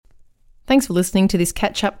Thanks for listening to this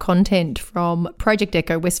catch-up content from Project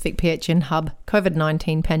Echo West Vic PHN Hub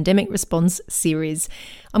COVID-19 Pandemic Response Series.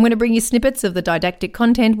 I'm going to bring you snippets of the didactic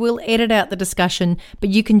content. We'll edit out the discussion,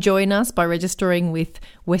 but you can join us by registering with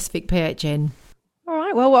West Vic PHN. All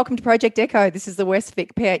right, well, welcome to Project Echo. This is the West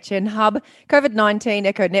Vic PHN Hub COVID-19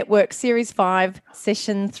 Echo Network Series 5,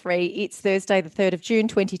 Session 3. It's Thursday, the 3rd of June,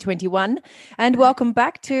 2021. And welcome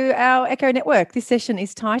back to our Echo Network. This session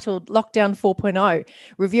is titled Lockdown 4.0,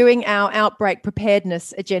 Reviewing Our Outbreak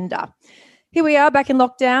Preparedness Agenda. Here we are back in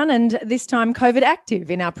lockdown, and this time COVID active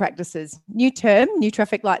in our practices. New term, new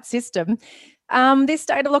traffic light system. This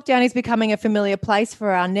state of lockdown is becoming a familiar place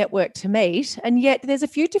for our network to meet, and yet there's a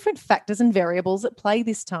few different factors and variables at play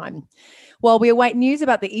this time. While we await news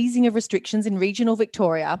about the easing of restrictions in regional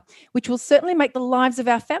Victoria, which will certainly make the lives of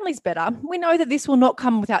our families better, we know that this will not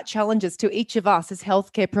come without challenges to each of us as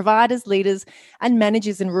healthcare providers, leaders, and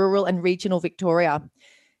managers in rural and regional Victoria.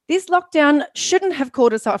 This lockdown shouldn't have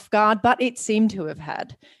caught us off guard, but it seemed to have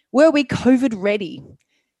had. Were we COVID ready?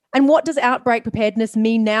 And what does outbreak preparedness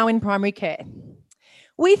mean now in primary care?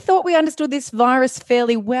 We thought we understood this virus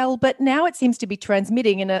fairly well, but now it seems to be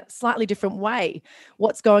transmitting in a slightly different way.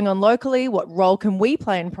 What's going on locally? What role can we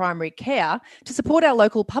play in primary care to support our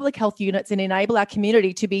local public health units and enable our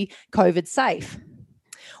community to be COVID safe?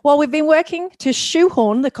 While we've been working to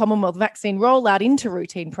shoehorn the Commonwealth vaccine rollout into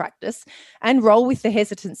routine practice and roll with the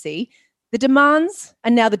hesitancy, the demands,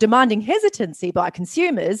 and now the demanding hesitancy by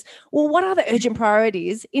consumers, well, what other urgent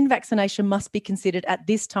priorities in vaccination must be considered at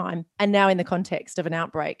this time and now in the context of an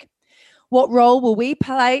outbreak? What role will we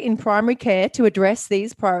play in primary care to address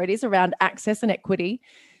these priorities around access and equity?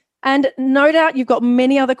 And no doubt you've got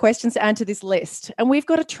many other questions to add to this list. And we've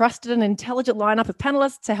got a trusted and intelligent lineup of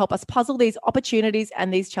panellists to help us puzzle these opportunities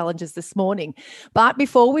and these challenges this morning. But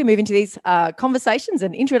before we move into these conversations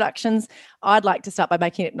and introductions, I'd like to start by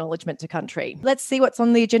making an acknowledgement to country. Let's see what's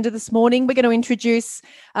on the agenda this morning. We're going to introduce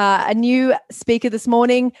a new speaker this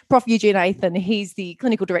morning, Prof Eugene Athan. He's the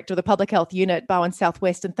Clinical Director of the Public Health Unit, Barwon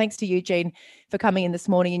Southwest. And thanks to Eugene for coming in this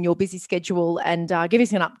morning in your busy schedule and giving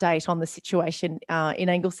us an update on the situation in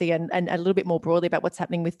Anglesea and a little bit more broadly about what's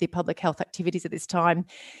happening with the public health activities at this time.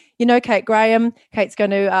 You know, Kate Graham. Kate's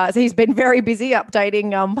going to, so he's been very busy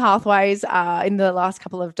updating pathways in the last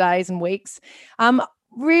couple of days and weeks.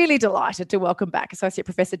 Really delighted to welcome back Associate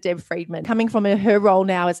Professor Deb Friedman, coming from her role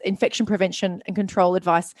now as Infection Prevention and Control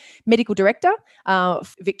Advice Medical Director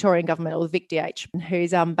of Victorian Government, or Vic DH,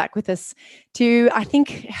 who's back with us to, I think,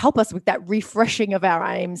 help us with that refreshing of our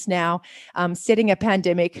aims now, setting a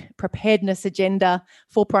pandemic preparedness agenda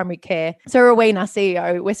for primary care. So Rowena,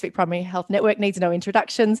 CEO, West Vic Primary Health Network, needs no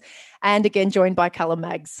introductions, and again joined by Callum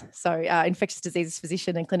Maggs, so Infectious Diseases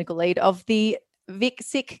Physician and Clinical Lead of the Vic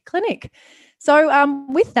Sick Clinic. So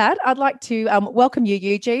with that, I'd like to welcome you,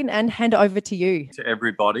 Eugene, and hand over to you. To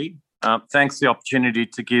everybody. Thanks for the opportunity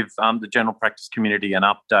to give the general practice community an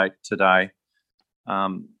update today.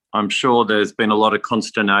 I'm sure there's been a lot of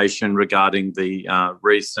consternation regarding the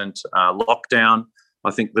recent lockdown.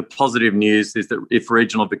 I think the positive news is that if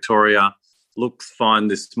regional Victoria looks fine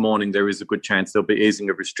this morning, there is a good chance there'll be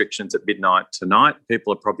easing of restrictions at midnight tonight.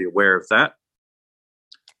 People are probably aware of that.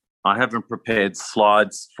 I haven't prepared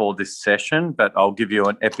slides for this session, but I'll give you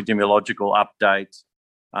an epidemiological update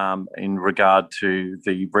in regard to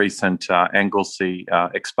the recent Anglesea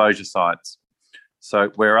exposure sites.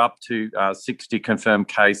 So we're up to 60 confirmed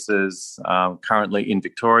cases currently in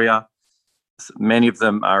Victoria. Many of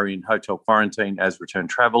them are in hotel quarantine as return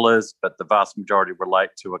travellers, but the vast majority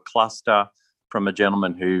relate to a cluster from a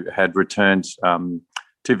gentleman who had returned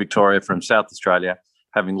to Victoria from South Australia,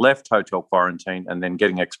 having left hotel quarantine and then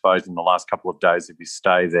getting exposed in the last couple of days of his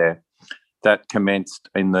stay there. That commenced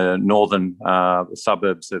in the northern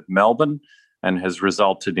suburbs of Melbourne and has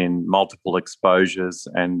resulted in multiple exposures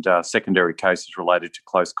and secondary cases related to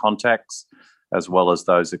close contacts, as well as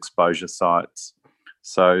those exposure sites.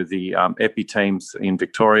 So the epi teams in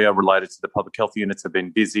Victoria related to the public health units have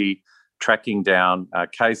been busy tracking down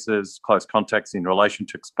cases, close contacts in relation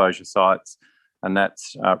to exposure sites, and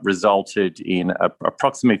that's resulted in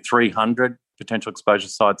approximately 300 potential exposure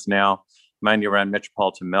sites now, mainly around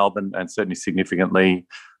metropolitan Melbourne and certainly significantly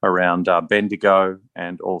around Bendigo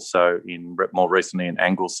and also more recently in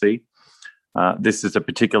Anglesea. This is a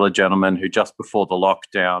particular gentleman who just before the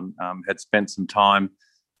lockdown had spent some time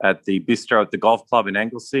at the bistro at the golf club in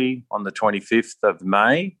Anglesea on the 25th of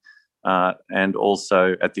May and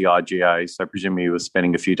also at the IGA. So presumably he was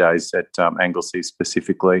spending a few days at Anglesea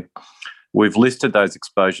specifically. We've listed those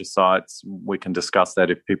exposure sites. We can discuss that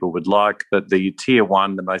if people would like, but the tier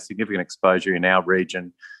one, the most significant exposure in our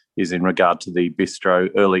region is in regard to the bistro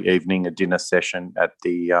early evening, a dinner session at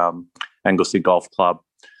the Anglesea Golf Club.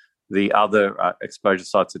 The other exposure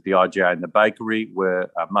sites at the IGA and the bakery were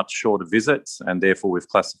much shorter visits, and therefore we've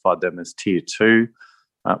classified them as Tier 2,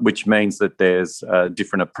 which means that there's a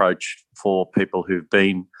different approach for people who've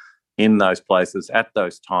been in those places at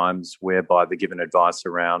those times, whereby they're given advice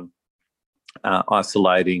around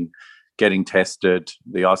isolating, getting tested.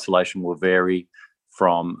 The isolation will vary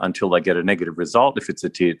from until they get a negative result if it's a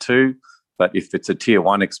Tier 2, but if it's a Tier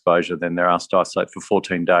 1 exposure, then they're asked to isolate for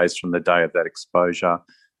 14 days from the day of that exposure,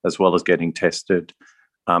 as well as getting tested.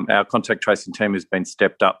 Our contact tracing team has been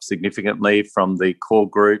stepped up significantly from the core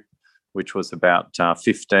group, which was about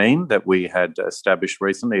 15 that we had established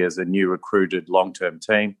recently as a new recruited long-term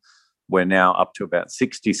team. We're now up to about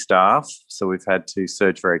 60 staff, so we've had to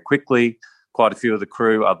surge very quickly. Quite a few of the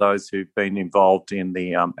crew are those who've been involved in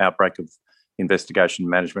the outbreak of investigation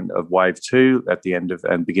management of Wave 2 at the end of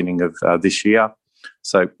and beginning of this year.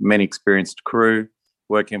 So many experienced crew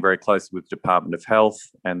working very closely with the Department of Health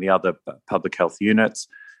and the other public health units.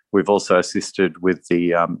 We've also assisted with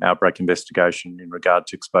the outbreak investigation in regard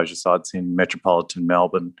to exposure sites in metropolitan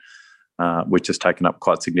Melbourne, which has taken up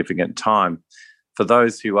quite significant time. For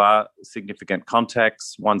those who are significant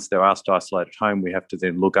contacts, once they're asked to isolate at home, we have to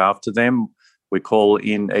then look after them. We call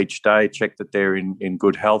in each day, check that they're in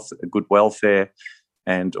good health, good welfare,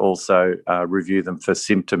 and also review them for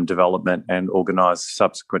symptom development and organise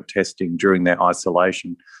subsequent testing during their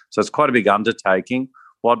isolation. So it's quite a big undertaking.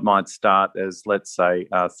 What might start as, let's say,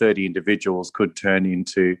 30 individuals could turn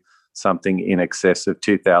into something in excess of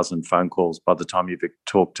 2,000 phone calls by the time you've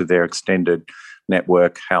talked to their extended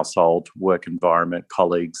network, household, work environment,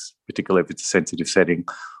 colleagues, particularly if it's a sensitive setting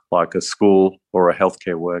like a school or a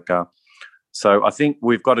healthcare worker. So I think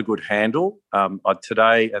we've got a good handle.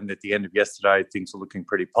 Today and at the end of yesterday, things are looking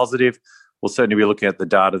pretty positive. We'll certainly be looking at the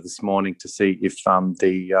data this morning to see if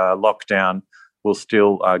the lockdown will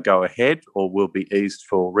still go ahead or will be eased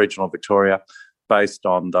for regional Victoria based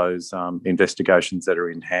on those investigations that are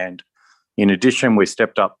in hand. In addition, we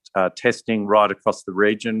stepped up testing right across the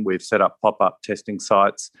region. We've set up pop-up testing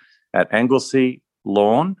sites at Anglesea,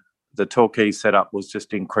 Lorne. The Torquay setup was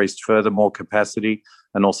just increased further, more capacity,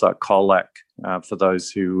 and also at Colac for those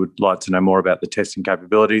who would like to know more about the testing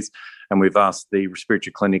capabilities. And we've asked the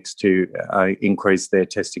respiratory clinics to increase their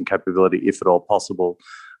testing capability if at all possible,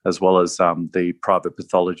 as well as the private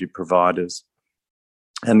pathology providers.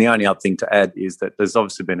 And the only other thing to add is that there's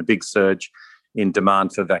obviously been a big surge in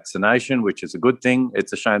demand for vaccination, which is a good thing.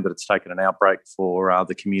 It's a shame that it's taken an outbreak for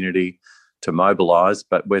the community to mobilise,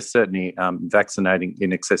 but we're certainly vaccinating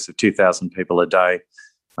in excess of 2,000 people a day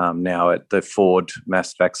now at the Ford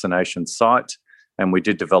mass vaccination site. And we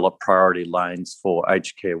did develop priority lanes for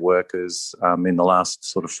aged care workers in the last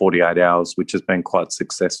sort of 48 hours, which has been quite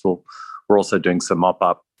successful. We're also doing some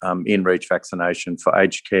mop-up in-reach vaccination for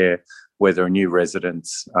aged care, where there are new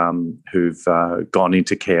residents who've gone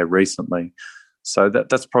into care recently. So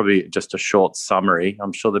that's probably just a short summary.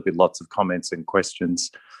 I'm sure there'll be lots of comments and questions.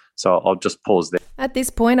 So I'll just pause there. At this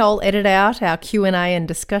point, I'll edit out our Q&A and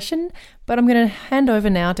discussion, but I'm going to hand over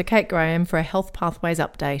now to Kate Graham for a Health Pathways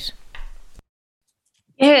update.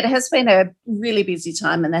 Yeah, it has been a really busy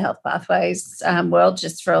time in the health pathways world,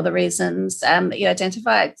 just for all the reasons that you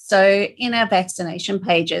identified. So in our vaccination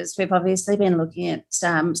pages, we've obviously been looking at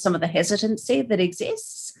some of the hesitancy that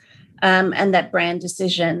exists and that brand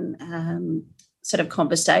decision sort of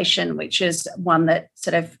conversation, which is one that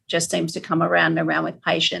sort of just seems to come around and around with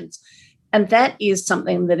patients. And that is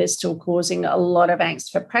something that is still causing a lot of angst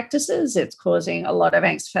for practices. It's causing a lot of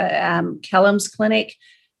angst for Callum's clinic.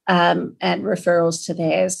 And referrals to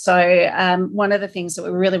theirs. So one of the things that we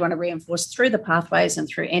really want to reinforce through the pathways and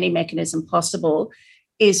through any mechanism possible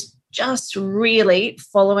is just really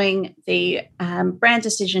following the brand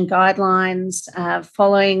decision guidelines,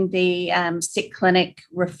 following the sick clinic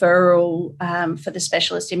referral for the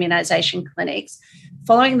specialist immunisation clinics,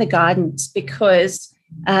 following the guidance, because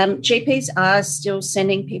GPs are still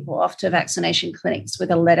sending people off to vaccination clinics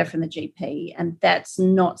with a letter from the GP, and that's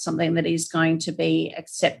not something that is going to be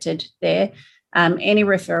accepted there. Any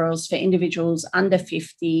referrals for individuals over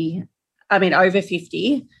 50,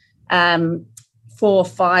 for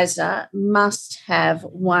Pfizer must have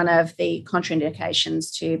one of the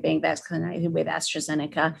contraindications to being vaccinated with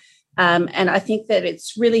AstraZeneca. And I think that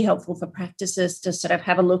it's really helpful for practices to sort of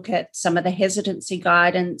have a look at some of the hesitancy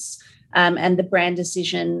guidance and the brand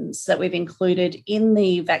decisions that we've included in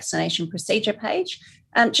the vaccination procedure page,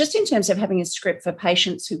 just in terms of having a script for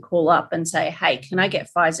patients who call up and say, hey, can I get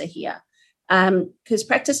Pfizer here? Because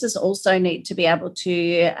practices also need to be able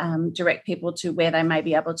to direct people to where they may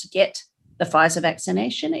be able to get the Pfizer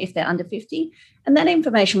vaccination if they're under 50. And that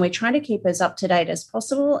information we're trying to keep as up to date as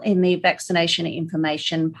possible in the vaccination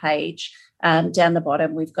information page. Down the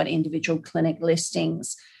bottom, we've got individual clinic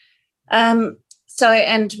listings. And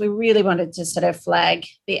we really wanted to sort of flag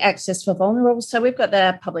the access for vulnerable. So we've got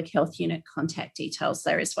the public health unit contact details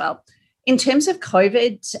there as well. In terms of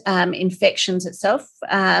COVID infections itself,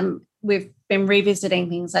 we've been revisiting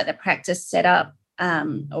things like the practice setup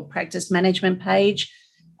or practice management page.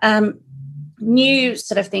 New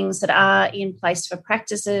sort of things that are in place for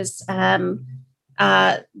practices, the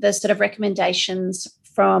sort of recommendations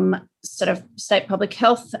from sort of state public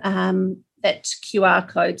health that QR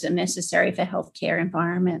codes are necessary for healthcare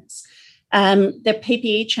environments. The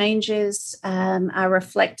PPE changes are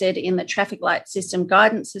reflected in the traffic light system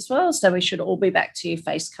guidance as well, so we should all be back to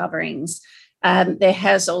face coverings. There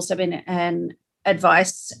has also been an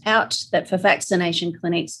advice out that for vaccination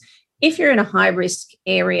clinics, if you're in a high-risk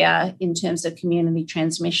area in terms of community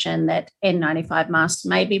transmission, that N95 masks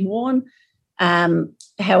may be worn.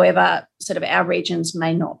 However, sort of our regions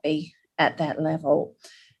may not be at that level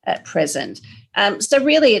at present. So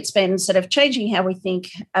really it's been sort of changing how we think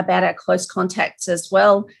about our close contacts as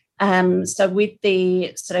well. So with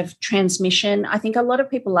the sort of transmission, I think a lot of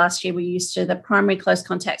people last year were used to the primary close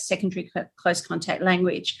contact, secondary close contact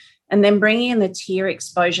language, and then bringing in the tier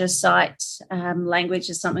exposure site language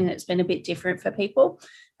is something that's been a bit different for people.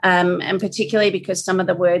 And particularly because some of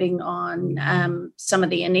the wording on some of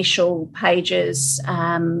the initial pages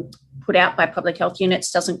put out by public health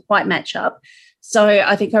units doesn't quite match up. So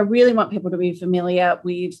I think I really want people to be familiar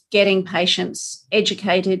with getting patients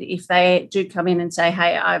educated if they do come in and say,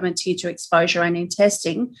 hey, I'm a tier 2 exposure, I need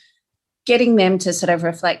testing, getting them to sort of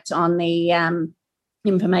reflect on the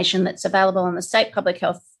information that's available on the state public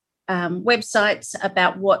health websites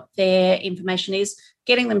about what their information is,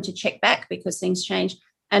 getting them to check back because things change.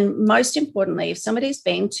 And most importantly, if somebody's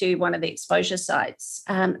been to one of the exposure sites,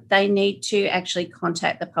 they need to actually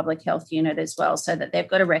contact the public health unit as well so that they've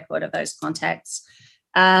got a record of those contacts.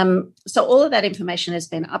 So all of that information has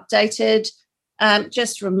been updated.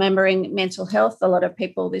 Just remembering mental health, a lot of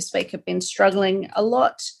people this week have been struggling a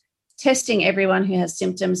lot. Testing everyone who has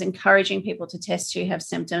symptoms, encouraging people to test who have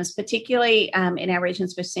symptoms, particularly in our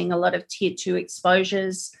regions, we're seeing a lot of tier 2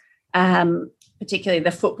 exposures. Particularly the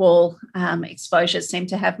football exposures seem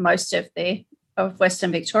to have most of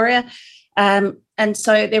Western Victoria. And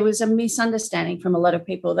so there was a misunderstanding from a lot of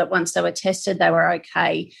people that once they were tested, they were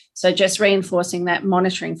okay. So just reinforcing that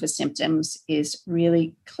monitoring for symptoms is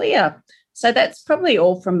really clear. So that's probably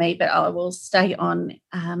all from me, but I will stay on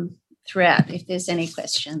throughout if there's any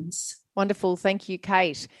questions. Wonderful. Thank you,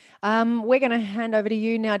 Kate. We're going to hand over to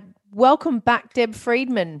you now. Welcome back, Deb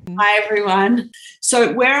Friedman. Hi, everyone.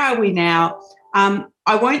 So where are we now?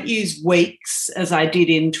 I won't use weeks as I did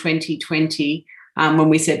in 2020 when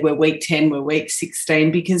we said we're week 10, we're week 16,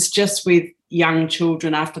 because just with young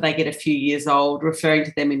children after they get a few years old, referring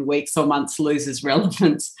to them in weeks or months loses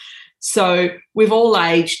relevance. So we've all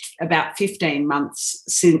aged about 15 months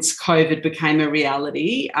since COVID became a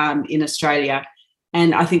reality in Australia,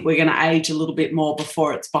 and I think we're going to age a little bit more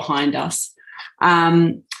before it's behind us.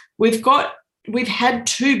 We've had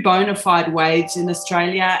 2 bona fide waves in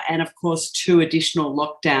Australia and, of course, 2 additional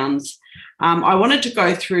lockdowns. I wanted to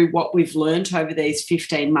go through what we've learnt over these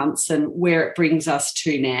 15 months and where it brings us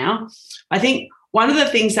to now. I think one of the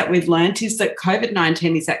things that we've learnt is that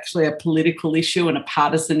COVID-19 is actually a political issue and a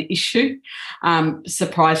partisan issue.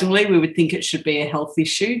 Surprisingly, we would think it should be a health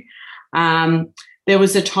issue. There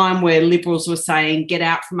was a time where Liberals were saying, get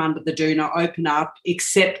out from under the doona, open up,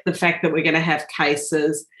 accept the fact that we're going to have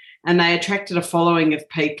cases. And they attracted a following of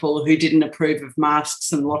people who didn't approve of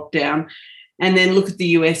masks and lockdown. And then look at the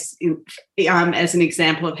US as an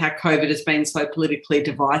example of how COVID has been so politically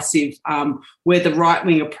divisive, where the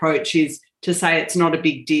right-wing approach is to say it's not a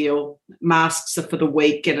big deal, masks are for the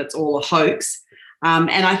weak and it's all a hoax.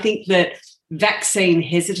 And I think that vaccine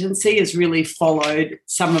hesitancy has really followed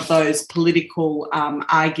some of those political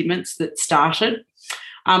arguments that started.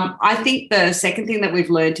 I think the second thing that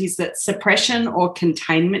we've learned is that suppression or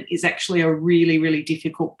containment is actually a really, really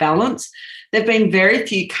difficult balance. There have been very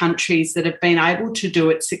few countries that have been able to do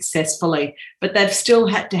it successfully, but they've still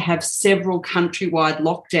had to have several countrywide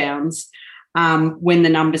lockdowns when the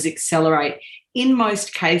numbers accelerate. In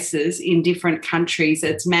most cases, in different countries,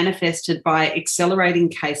 it's manifested by accelerating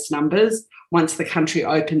case numbers once the country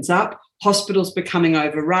opens up, hospitals becoming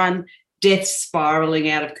overrun, deaths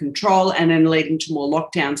spiralling out of control and then leading to more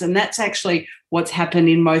lockdowns. And that's actually what's happened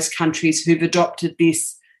in most countries who've adopted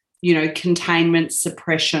this, containment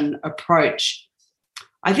suppression approach.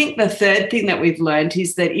 I think the third thing that we've learned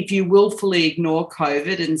is that if you willfully ignore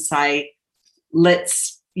COVID and say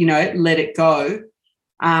let's, let it go,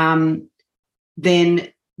 then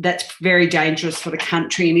that's very dangerous for the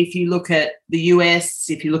country. And if you look at the US,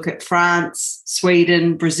 if you look at France,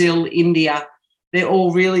 Sweden, Brazil, India, they're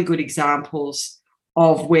all really good examples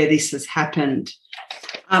of where this has happened.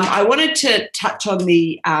 I wanted to touch on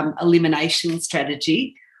the elimination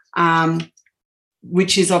strategy,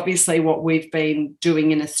 which is obviously what we've been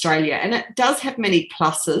doing in Australia. And it does have many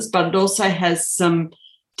pluses, but it also has some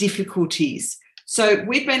difficulties. So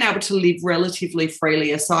we've been able to live relatively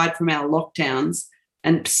freely aside from our lockdowns,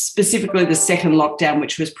 and specifically the second lockdown,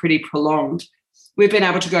 which was pretty prolonged. We've been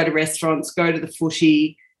able to go to restaurants, go to the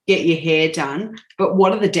footy, get your hair done. But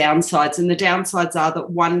what are the downsides? And the downsides are that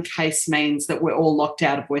one case means that we're all locked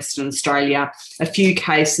out of Western Australia, a few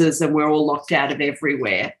cases and we're all locked out of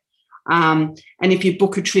everywhere. And if you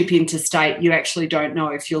book a trip interstate, you actually don't know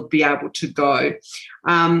if you'll be able to go.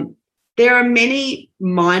 There are many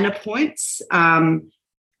minor points.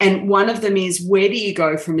 And one of them is, where do you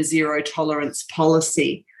go from a zero tolerance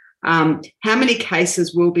policy? How many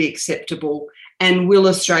cases will be acceptable? And will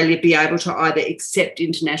Australia be able to either accept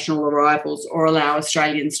international arrivals or allow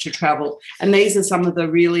Australians to travel? And these are some of the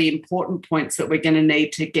really important points that we're going to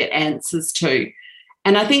need to get answers to.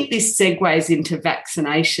 And I think this segues into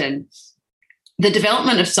vaccination. The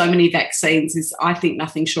development of so many vaccines is, I think,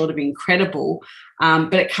 nothing short of incredible,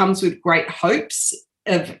 but it comes with great hopes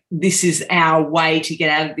of this is our way to get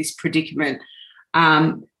out of this predicament.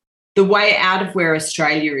 The way out of where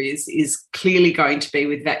Australia is clearly going to be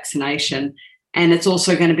with vaccination, and it's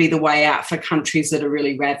also going to be the way out for countries that are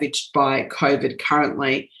really ravaged by COVID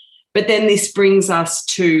currently. But then this brings us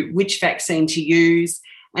to which vaccine to use,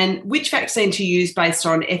 and which vaccine to use based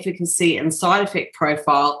on efficacy and side effect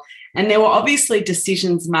profile. And there were obviously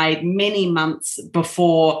decisions made many months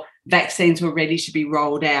before vaccines were ready to be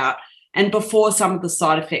rolled out and before some of the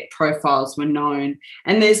side effect profiles were known.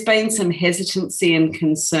 And there's been some hesitancy and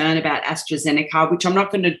concern about AstraZeneca, which I'm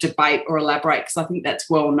not going to debate or elaborate because I think that's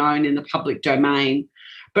well known in the public domain.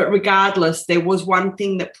 But regardless, there was one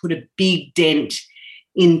thing that put a big dent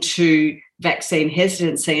into vaccine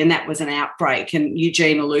hesitancy, and that was an outbreak. And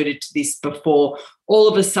Eugene alluded to this before. All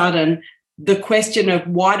of a sudden, the question of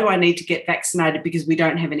why do I need to get vaccinated because we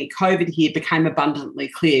don't have any COVID here became abundantly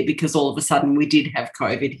clear, because all of a sudden we did have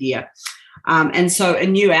COVID here. And so a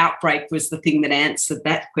new outbreak was the thing that answered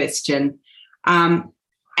that question. And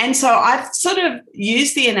so I've sort of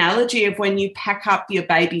used the analogy of when you pack up your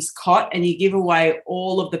baby's cot and you give away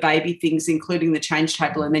all of the baby things, including the change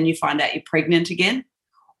table, and then you find out you're pregnant again.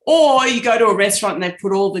 Or you go to a restaurant and they've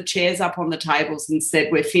put all the chairs up on the tables and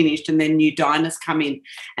said, we're finished, and then new diners come in.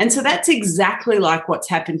 And so that's exactly like what's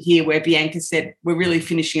happened here, where Bianca said, we're really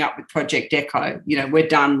finishing up with Project Echo. We're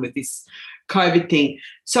done with this COVID thing.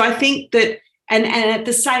 So I think that, and at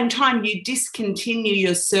the same time, you discontinue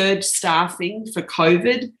your surge staffing for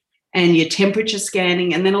COVID and your temperature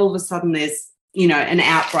scanning, and then all of a sudden there's, an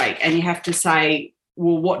outbreak, and you have to say,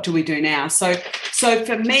 well, what do we do now? So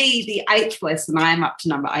for me, the 8th lesson, I am up to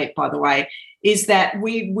number 8, by the way, is that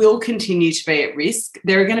we will continue to be at risk.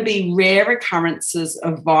 There are going to be rare occurrences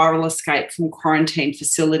of viral escape from quarantine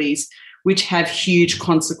facilities, which have huge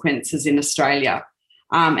consequences in Australia.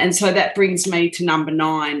 And so that brings me to number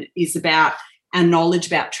 9, is about our knowledge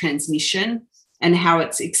about transmission and how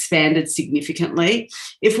it's expanded significantly.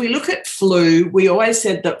 If we look at flu, we always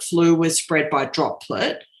said that flu was spread by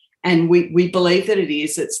droplet. And we believe that it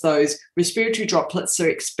is. It's those respiratory droplets that are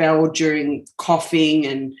expelled during coughing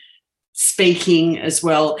and speaking as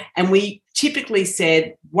well. And we typically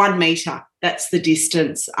said 1 metre, that's the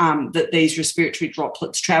distance that these respiratory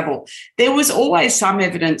droplets travel. There was always some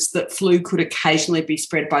evidence that flu could occasionally be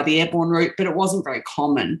spread by the airborne route, but it wasn't very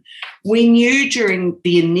common. We knew during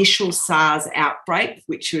the initial SARS outbreak,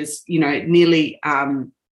 which was, nearly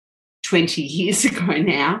 20 years ago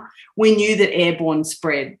now, we knew that airborne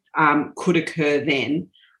spread could occur then.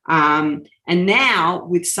 And now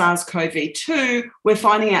with SARS-CoV-2, we're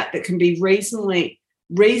finding out that can be reasonably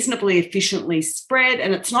efficiently spread,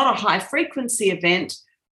 and it's not a high-frequency event,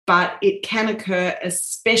 but it can occur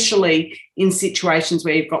especially in situations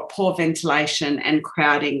where you've got poor ventilation and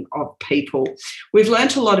crowding of people. We've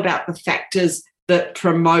learnt a lot about the factors that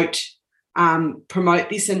promote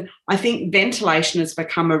this, and I think ventilation has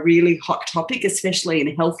become a really hot topic, especially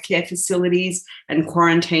in healthcare facilities and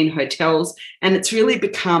quarantine hotels, and it's really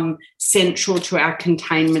become central to our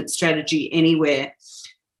containment strategy anywhere.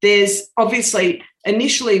 There's obviously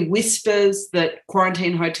initially whispers that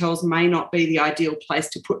quarantine hotels may not be the ideal place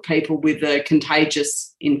to put people with a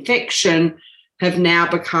contagious infection, have now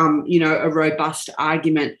become, a robust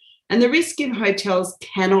argument. And the risk in hotels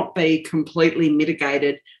cannot be completely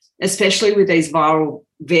mitigated, especially with these viral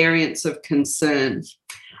variants of concern.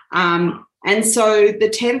 And so the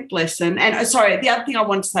 10th lesson, and the other thing I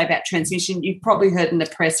want to say about transmission, you've probably heard in the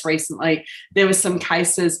press recently, there were some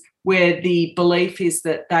cases where the belief is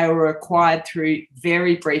that they were acquired through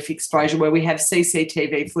very brief exposure, where we have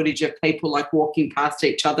CCTV footage of people like walking past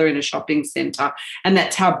each other in a shopping centre, and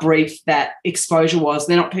that's how brief that exposure was.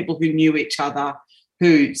 They're not people who knew each other,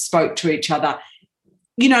 who spoke to each other.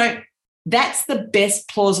 You know, that's the best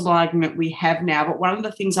plausible argument we have now. But one of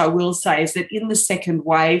the things I will say is that in the second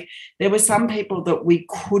wave, there were some people that we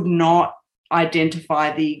could not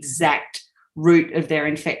identify the exact root of their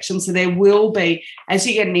infection. So there will be, as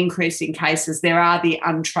you get an increase in cases, there are the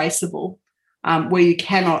untraceable, where you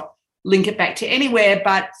cannot link it back to anywhere.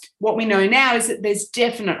 But what we know now is that there's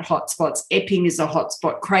definite hotspots. Epping is a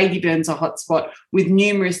hotspot, Craigieburn is a hotspot, with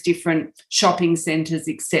numerous different shopping centres,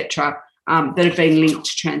 etc., that have been linked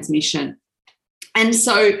to transmission. And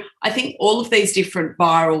so I think all of these different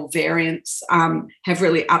viral variants have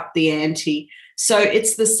really upped the ante. So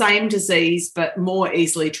it's the same disease but more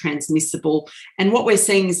easily transmissible. And what we're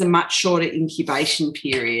seeing is a much shorter incubation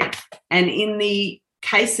period. And in the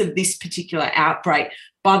case of this particular outbreak,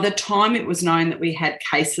 by the time it was known that we had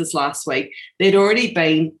cases last week, there'd already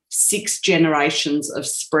been 6 generations of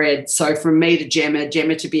spread. So from me to Jemma,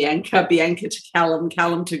 Jemma to Bianca, Bianca to Callum,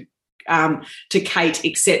 Callum to Kate,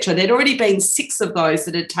 etc. There'd already been 6 of those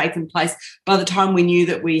that had taken place by the time we knew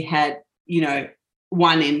that we had,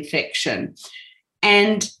 one infection.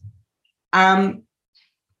 And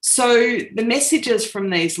so the messages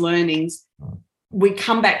from these learnings, we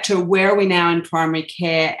come back to where are we now in primary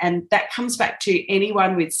care, and that comes back to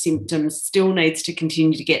anyone with symptoms still needs to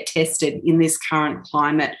continue to get tested in this current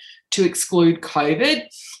climate to exclude COVID,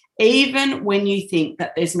 even when you think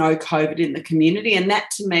that there's no COVID in the community. And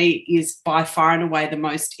that to me is by far and away the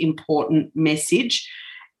most important message.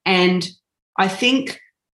 And I think,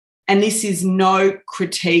 and this is no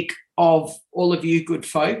critique of all of you good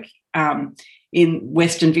folk in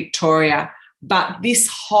Western Victoria, but this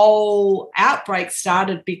whole outbreak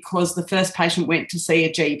started because the first patient went to see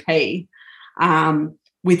a GP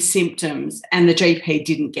with symptoms and the GP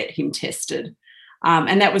didn't get him tested.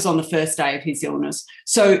 And that was on the first day of his illness.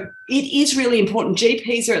 So it is really important.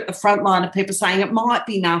 GPs are at the front line of people saying it might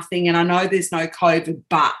be nothing and I know there's no COVID,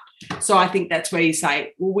 but. So I think that's where you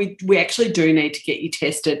say, well, we actually do need to get you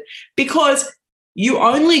tested, because you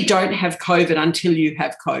only don't have COVID until you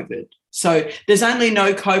have COVID. So there's only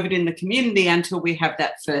no COVID in the community until we have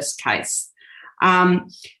that first case.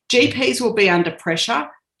 GPs will be under pressure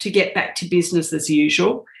to get back to business as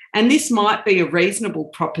usual. And this might be a reasonable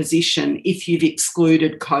proposition if you've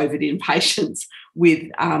excluded COVID in patients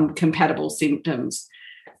with compatible symptoms.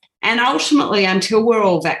 And ultimately, until we're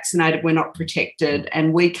all vaccinated, we're not protected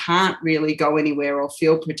and we can't really go anywhere or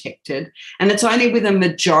feel protected. And it's only with a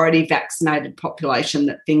majority vaccinated population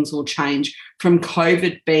that things will change from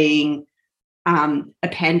COVID being a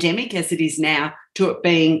pandemic, as it is now, to it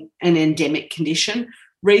being an endemic condition.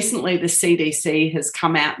 Recently, the CDC has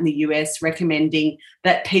come out in the US recommending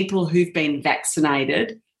that people who've been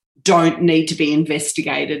vaccinated don't need to be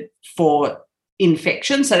investigated for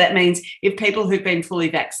infection. So that means if people who've been fully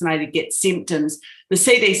vaccinated get symptoms, the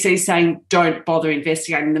CDC is saying don't bother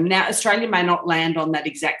investigating them. Now, Australia may not land on that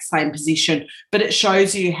exact same position, but it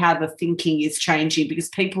shows you how the thinking is changing, because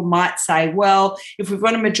people might say, well, if we've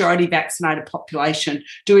got a majority vaccinated population,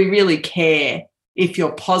 do we really care if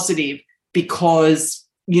you're positive, because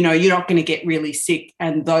you're not going to get really sick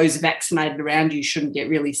and those vaccinated around you shouldn't get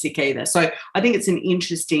really sick either. So I think it's an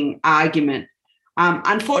interesting argument.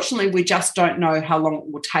 Unfortunately, we just don't know how long it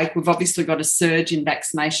will take. We've obviously got a surge in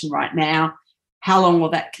vaccination right now. How long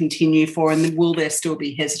will that continue for, and will there still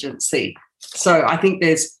be hesitancy? So I think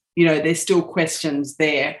there's still questions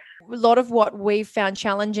there. A lot of what we've found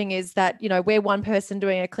challenging is that, we're one person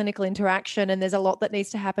doing a clinical interaction and there's a lot that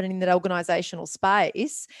needs to happen in that organisational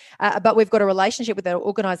space, but we've got a relationship with that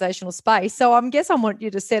organisational space. So I guess I want you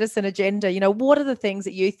to set us an agenda. What are the things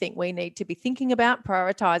that you think we need to be thinking about,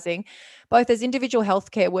 prioritising, both as individual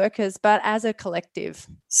healthcare workers, but as a collective?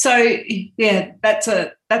 So, yeah, that's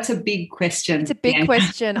a big question. It's a big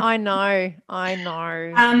question. I know.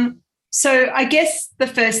 So I guess the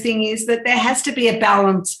first thing is that there has to be a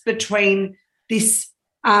balance between this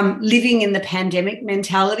living in the pandemic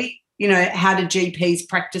mentality, how do GPs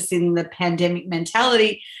practice in the pandemic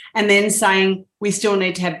mentality, and then saying we still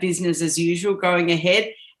need to have business as usual going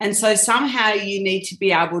ahead. And so somehow you need to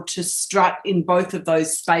be able to strut in both of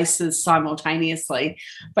those spaces simultaneously.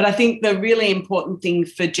 But I think the really important thing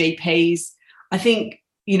for GPs, I think,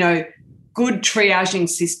 good triaging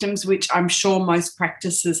systems, which I'm sure most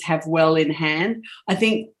practices have well in hand. I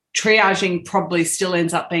think triaging probably still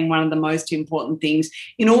ends up being one of the most important things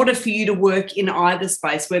in order for you to work in either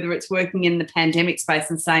space, whether it's working in the pandemic space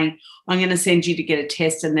and saying, I'm going to send you to get a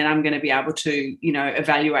test and then I'm going to be able to,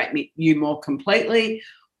 evaluate you more completely.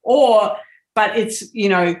 But it's,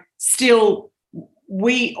 still,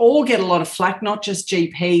 we all get a lot of flack, not just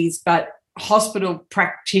GPs, but hospital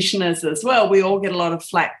practitioners as well. We all get a lot of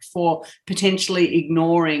flack for potentially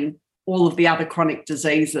ignoring all of the other chronic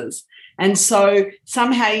diseases. And so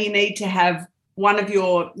somehow you need to have one of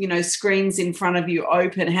your, screens in front of you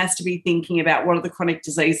open. It has to be thinking about what are the chronic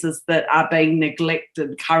diseases that are being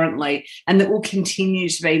neglected currently and that will continue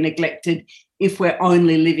to be neglected if we're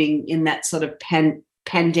only living in that sort of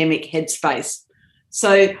pandemic headspace.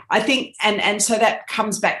 So I think, and so that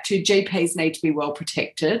comes back to GPs need to be well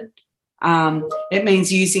protected. It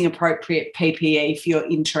means using appropriate PPE for your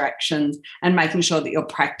interactions and making sure that your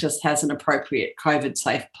practice has an appropriate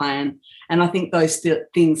COVID-safe plan. And I think those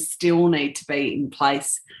things still need to be in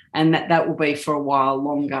place, and that will be for a while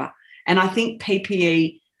longer. And I think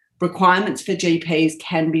PPE requirements for GPs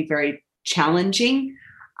can be very challenging.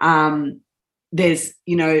 There's,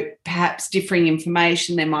 perhaps differing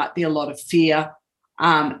information. There might be a lot of fear.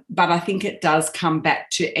 But I think it does come back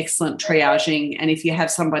to excellent triaging. And if you have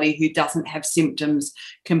somebody who doesn't have symptoms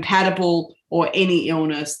compatible or any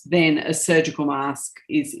illness, then a surgical mask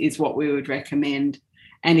is what we would recommend.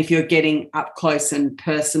 And if you're getting up close and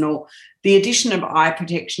personal, the addition of eye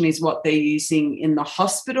protection is what they're using in the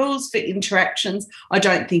hospitals for interactions. I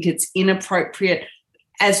don't think it's inappropriate.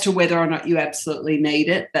 As to whether or not you absolutely need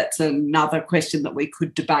it, that's another question that we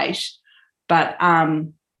could debate. But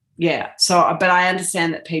but I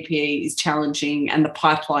understand that PPE is challenging and the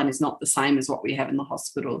pipeline is not the same as what we have in the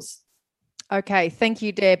hospitals. Okay, thank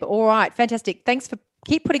you, Deb. All right, fantastic. Thanks for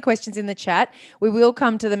keep putting questions in the chat. We will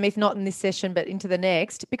come to them, if not in this session, but into the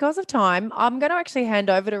next. Because of time, I'm going to actually hand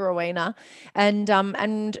over to Rowena, and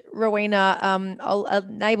Rowena, I'll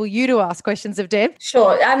enable you to ask questions of Deb.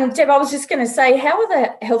 Sure. Deb, I was just going to say, how are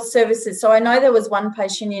the health services? So I know there was one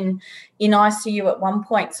patient in ICU at one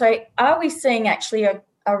point. So are we seeing actually a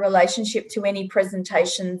relationship to any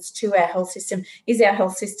presentations to our health system? Is our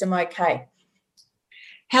health system okay?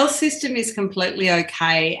 Health system is completely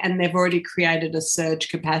okay, and they've already created a surge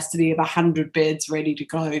capacity of 100 beds ready to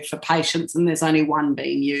go for patients, and there's only one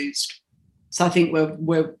being used. So I think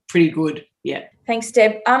we're pretty good, yeah. Thanks,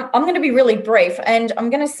 Deb. I'm going to be really brief, and I'm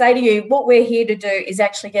going to say to you what we're here to do is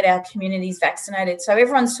actually get our communities vaccinated. So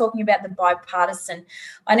everyone's talking about the bipartisan.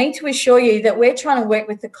 I need to assure you that we're trying to work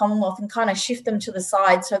with the Commonwealth and kind of shift them to the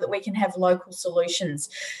side so that we can have local solutions.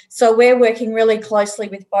 So we're working really closely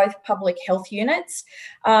with both public health units.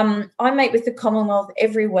 I meet with the Commonwealth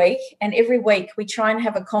every week, and every week we try and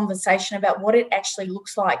have a conversation about what it actually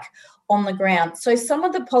looks like on the ground. So some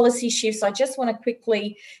of the policy shifts I just want to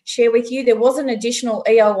quickly share with you. There was an additional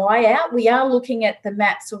EOI out. We are looking at the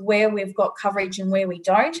maps of where we've got coverage and where we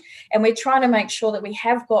don't, and we're trying to make sure that we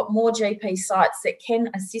have got more GP sites that can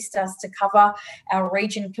assist us to cover our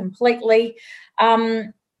region completely.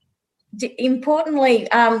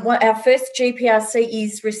 Importantly, our first GPRC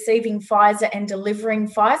is receiving Pfizer and delivering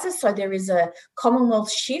Pfizer, so there is a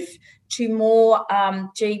Commonwealth shift to more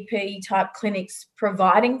GP-type clinics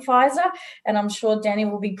providing Pfizer, and I'm sure Danny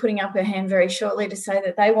will be putting up her hand very shortly to say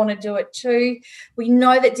that they want to do it too. We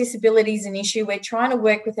know that disability is an issue. We're trying to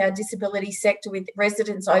work with our disability sector with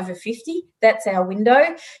residents over 50. That's our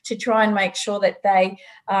window to try and make sure that they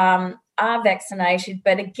are vaccinated.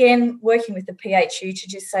 But again, working with the PHU to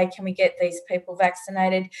just say, can we get these people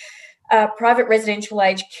vaccinated? Private residential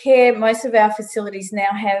aged care, most of our facilities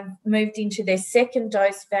now have moved into their second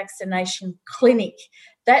dose vaccination clinic.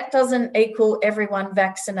 That doesn't equal everyone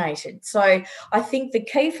vaccinated. So I think the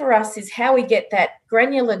key for us is how we get that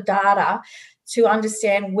granular data to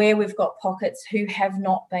understand where we've got pockets who have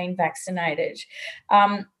not been vaccinated.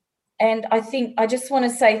 And I think I just want to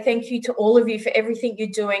say thank you to all of you for everything you're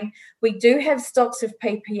doing. We do have stocks of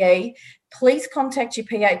PPE. Please contact your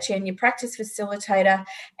PHN, your practice facilitator,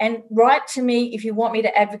 and write to me if you want me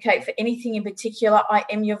to advocate for anything in particular. I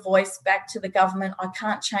am your voice back to the government. I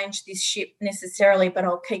can't change this ship necessarily, but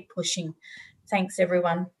I'll keep pushing. Thanks,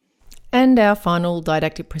 everyone. And our final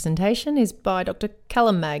didactic presentation is by Dr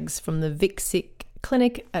Callum Maggs from the Vic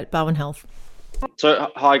Clinic at Barwon Health. So,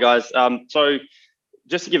 hi guys. So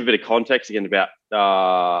just to give a bit of context again about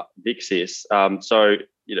VicSys,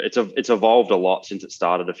 it's evolved a lot since it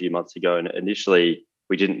started a few months ago. And initially,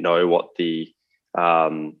 we didn't know what the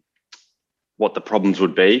problems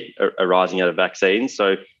would be arising out of vaccines.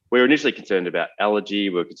 So we were initially concerned about allergy.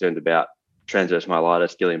 We were concerned about transverse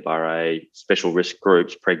myelitis, Guillain-Barré, special risk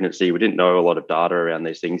groups, pregnancy. We didn't know a lot of data around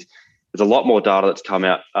these things. there's a lot more data that's come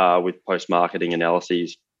out with post-marketing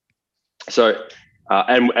analyses. So,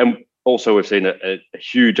 and also we've seen a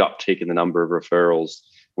huge uptick in the number of referrals,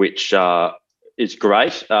 which is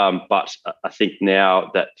great. But I think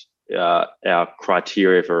now that our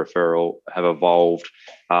criteria for referral have evolved,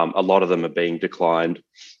 a lot of them are being declined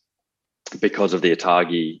because of the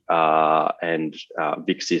ATAGI and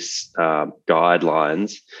VICSIS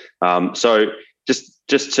guidelines. So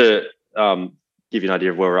just to give you an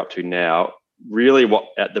idea of where we're up to now, really what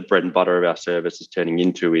at the bread and butter of our service is turning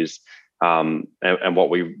into is, and what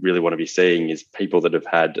we really want to be seeing is people that have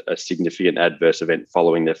had a significant adverse event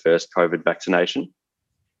following their first COVID vaccination.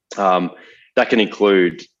 That can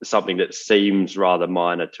include something that seems rather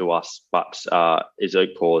minor to us, but is a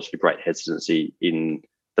cause for great hesitancy in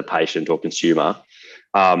the patient or consumer.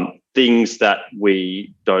 Things that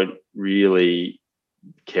we don't really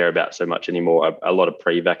care about so much anymore, a lot of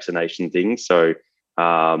pre-vaccination things. So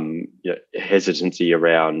hesitancy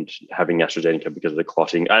around having AstraZeneca because of the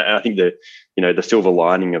clotting. I think the silver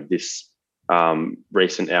lining of this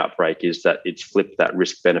recent outbreak is that it's flipped that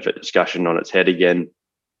risk-benefit discussion on its head again,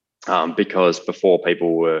 because before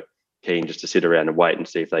people were keen just to sit around and wait and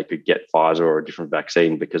see if they could get Pfizer or a different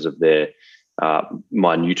vaccine because of their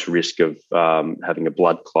minute risk of having a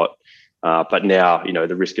blood clot. But now,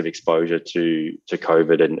 the risk of exposure to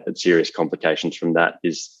COVID and serious complications from that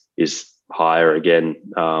is higher again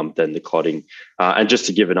than the clotting. And just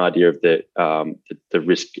to give an idea of the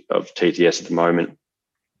risk of TTS at the moment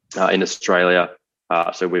in Australia,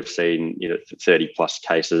 so we've seen 30 plus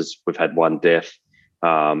cases. We've had one death.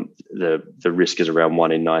 The risk is around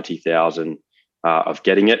 1 in 90,000 of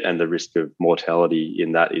getting it, and the risk of mortality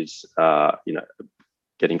in that is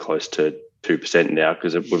getting close to 2% now,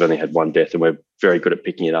 because we've only had one death and we're very good at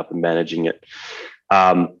picking it up and managing it.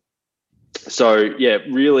 So yeah,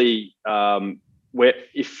 really,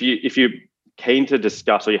 if you're keen to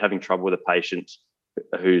discuss, or you're having trouble with a patient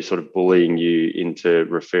who's sort of bullying you into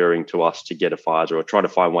referring to us to get a Pfizer or trying to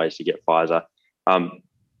find ways to get Pfizer,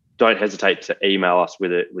 don't hesitate to email us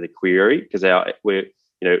with a query, because our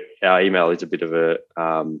email is a bit of a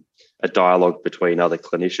dialogue between other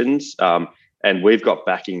clinicians. And we've got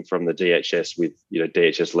backing from the DHS with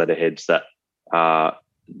DHS letterheads that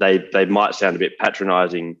they might sound a bit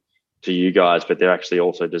patronising to you guys, but they're actually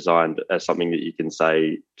also designed as something that you can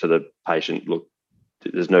say to the patient, look,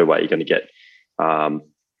 there's no way you're going to get a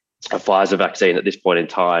Pfizer vaccine at this point in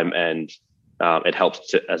time, and it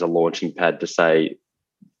helps as a launching pad to say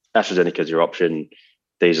AstraZeneca is your option.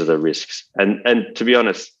 These are the risks, and to be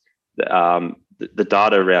honest, the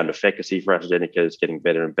data around efficacy for AstraZeneca is getting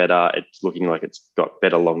better and better. It's looking like it's got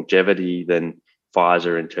better longevity than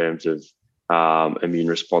Pfizer in terms of immune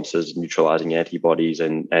responses, neutralizing antibodies,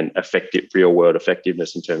 and effective real world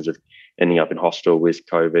effectiveness in terms of ending up in hospital with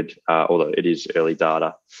COVID, although it is early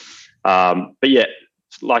data. But yeah,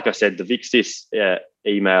 like I said, the VICSIS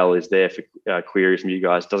email is there for queries from you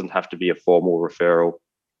guys. It doesn't have to be a formal referral.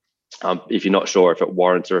 If you're not sure if it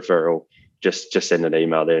warrants a referral, just send an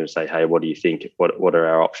email there and say, hey, what do you think? What are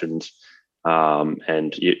our options?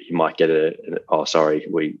 And you might get oh, sorry,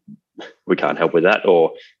 we can't help with that.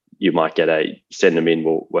 Or you might get send them in,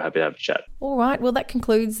 we're happy to have a chat. All right, well, that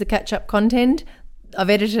concludes the catch-up content. I've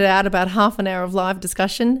edited out about half an hour of live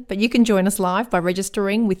discussion, but you can join us live by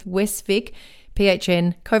registering with Vic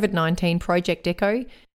PHN COVID-19 Project Echo.